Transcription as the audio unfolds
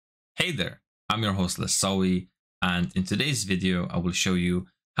Hey there, I'm your host Lasawi, and in today's video I will show you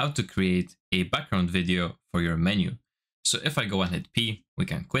how to create a background video for your menu. So if I go and hit P, we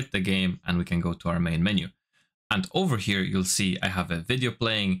can quit the game and we can go to our main menu. And over here you'll see I have a video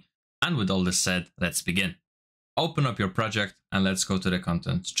playing, and with all this said, let's begin. Open up your project and let's go to the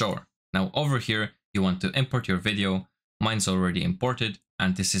content drawer. Now over here you want to import your video. Mine's already imported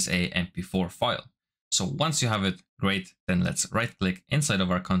and this is a MP4 file. So once you have it, great, then let's right click inside of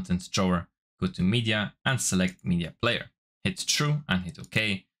our content drawer, go to media and select media player. Hit true and hit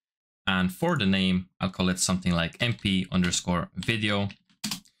OK. And for the name, I'll call it something like MP_video.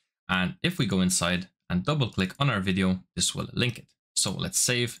 And if we go inside and double click on our video, this will link it. So let's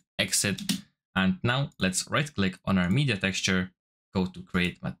save, exit. And now let's right click on our media texture, go to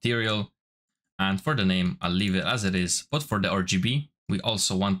create material. And for the name, I'll leave it as it is. But for the RGB, we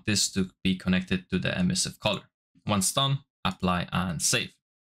also want this to be connected to the emissive color. Once done, apply and save.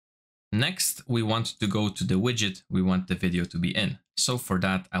 Next, we want to go to the widget we want the video to be in. So for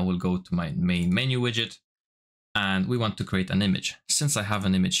that, I will go to my main menu widget and we want to create an image. Since I have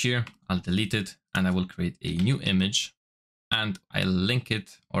an image here, I'll delete it and I will create a new image and I'll link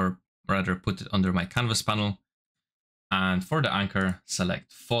it, or rather put it under my canvas panel. And for the anchor,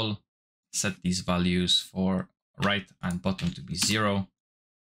 select full, set these values for right and bottom to be 0.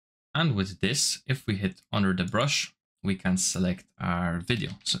 And with this, if we hit under the brush, we can select our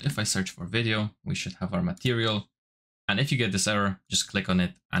video. So if I search for video, we should have our material. And if you get this error, just click on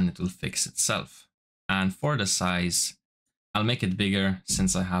it and it will fix itself. And for the size, I'll make it bigger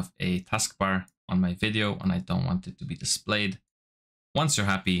since I have a taskbar on my video and I don't want it to be displayed. Once you're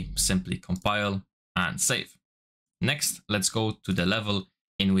happy, simply compile and save. Next, let's go to the level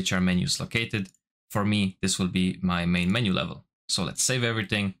in which our menu is located. For me, this will be my main menu level. So let's save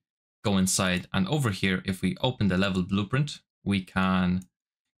everything, go inside, and over here, if we open the level blueprint, we can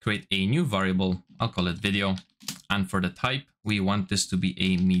create a new variable. I'll call it video. And for the type, we want this to be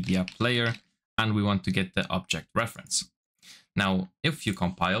a media player, and we want to get the object reference. Now, if you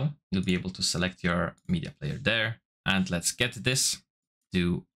compile, you'll be able to select your media player there. And let's get this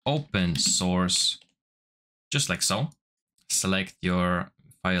to open source, just like so. Select your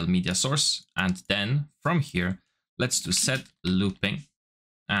file media source, and then from here let's do set looping,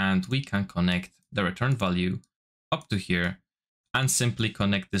 and we can connect the return value up to here and simply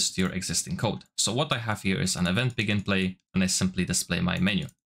connect this to your existing code. So what I have here is an event begin play, and I simply display my menu.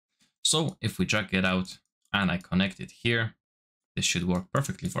 So if we drag it out and I connect it here, this should work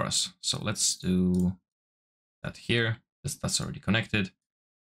perfectly for us. So let's do that here. That's already connected.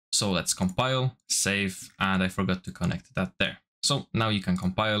 So let's compile, save, and I forgot to connect that there. So now you can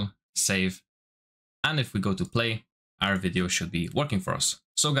compile, save, and if we go to play, our video should be working for us.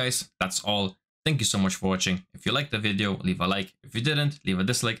 So guys, that's all. Thank you so much for watching. If you liked the video, leave a like. If you didn't, leave a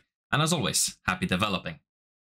dislike. And as always, happy developing.